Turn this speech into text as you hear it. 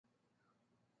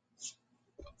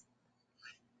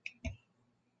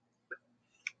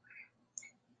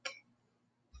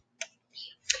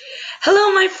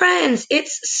Hello, my friends!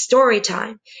 It's story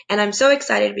time, and I'm so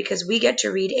excited because we get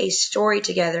to read a story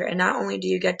together. And not only do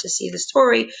you get to see the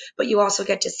story, but you also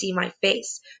get to see my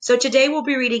face. So today we'll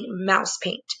be reading Mouse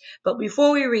Paint. But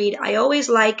before we read, I always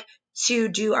like to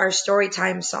do our story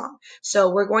time song.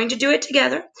 So we're going to do it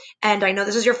together. And I know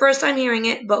this is your first time hearing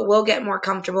it, but we'll get more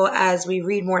comfortable as we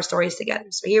read more stories together.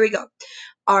 So here we go.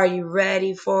 Are you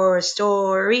ready for a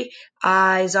story?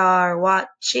 Eyes are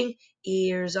watching,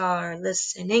 ears are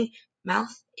listening,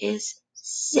 mouth is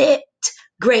sit.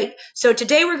 Great. So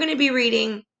today we're going to be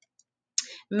reading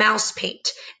Mouse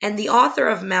Paint, and the author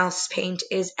of Mouse Paint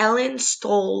is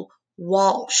Stoll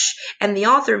Walsh, and the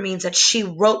author means that she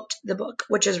wrote the book,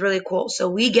 which is really cool. So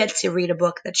we get to read a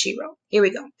book that she wrote. Here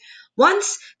we go.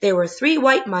 Once there were 3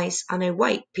 white mice on a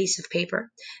white piece of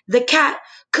paper. The cat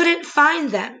couldn't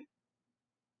find them.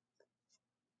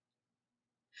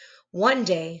 One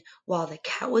day, while the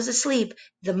cat was asleep,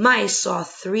 the mice saw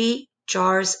 3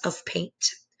 jars of paint.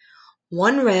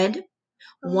 One red,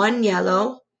 one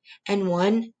yellow, and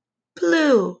one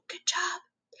blue. Good job.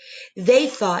 They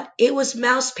thought it was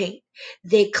mouse paint.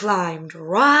 They climbed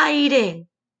right in.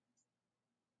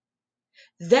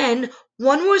 Then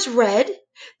one was red,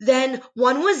 then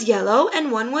one was yellow,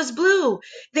 and one was blue.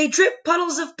 They dripped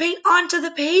puddles of paint onto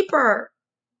the paper.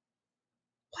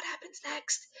 What happens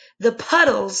next? The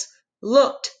puddles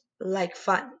looked like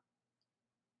fun.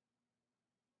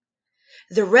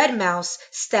 The red mouse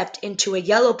stepped into a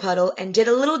yellow puddle and did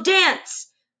a little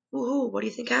dance. Ooh, what do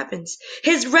you think happens?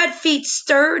 His red feet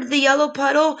stirred the yellow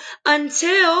puddle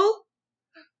until...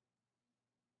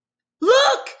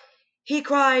 Look! He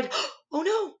cried. Oh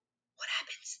no, what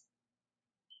happens?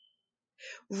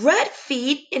 Red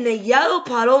feet in a yellow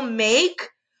puddle make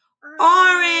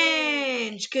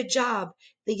orange. Good job.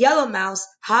 The yellow mouse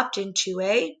hopped into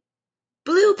a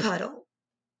blue puddle.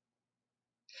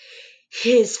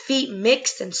 His feet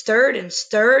mixed and stirred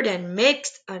and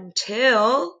mixed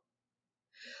until...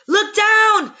 Look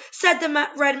down, said the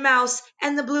red mouse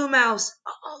and the blue mouse.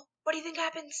 Uh-oh, what do you think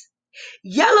happens?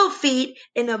 Yellow feet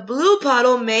in a blue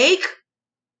puddle make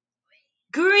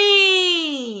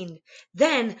green.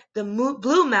 Then the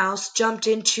blue mouse jumped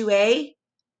into a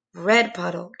red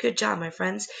puddle. Good job, my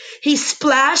friends. He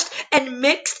splashed and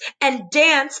mixed and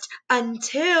danced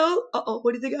until... Uh-oh,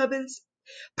 what do you think happens?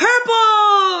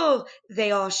 Purple!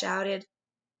 They all shouted.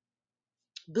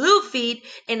 Blue feet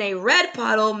in a red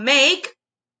puddle make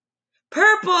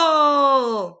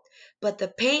purple! But the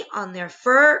paint on their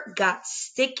fur got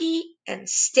sticky and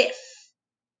stiff.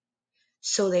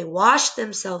 So they washed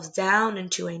themselves down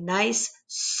into a nice,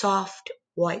 soft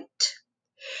white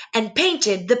and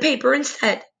painted the paper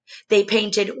instead. They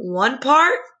painted one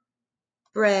part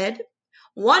red,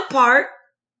 one part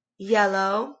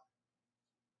yellow,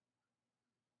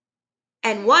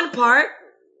 and one part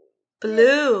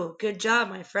blue. Good job,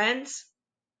 my friends.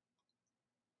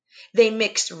 They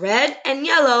mixed red and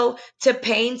yellow to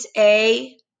paint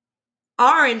a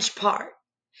orange part.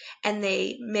 And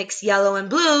they mixed yellow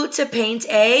and blue to paint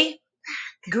a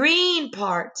green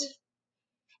part.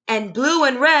 And blue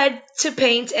and red to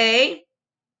paint a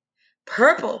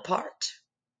purple part.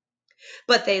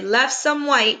 But they left some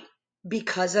white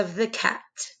because of the cat.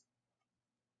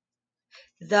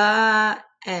 The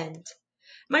end.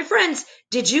 My friends,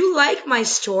 did you like my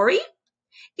story?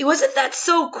 Wasn't that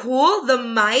so cool? The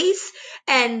mice,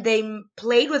 and they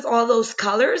played with all those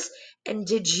colors. And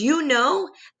did you know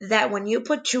that when you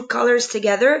put 2 colors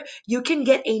together, you can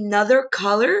get another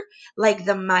color like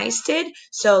the mice did?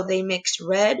 So they mixed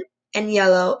red and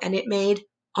yellow and it made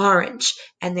orange.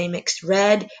 And they mixed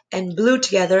red and blue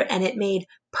together and it made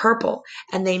purple.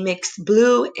 And they mixed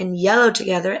blue and yellow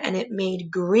together and it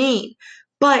made green.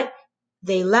 But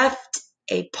they left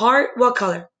a part, what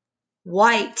color?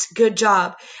 White. Good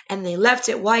job. And they left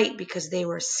it white because they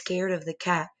were scared of the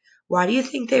cat. Why do you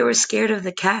think they were scared of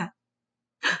the cat?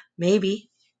 Maybe.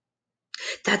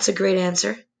 That's a great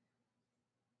answer.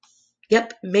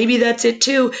 Yep, maybe that's it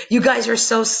too. You guys are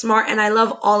so smart and I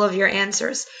love all of your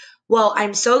answers. Well,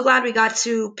 I'm so glad we got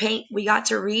to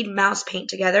read Mouse Paint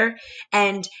together.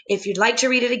 And if you'd like to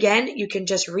read it again, you can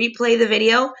just replay the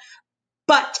video.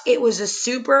 But it was a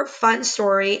super fun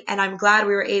story and I'm glad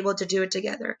we were able to do it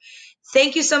together.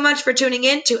 Thank you so much for tuning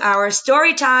in to our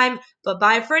story time.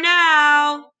 Bye-bye for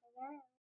now.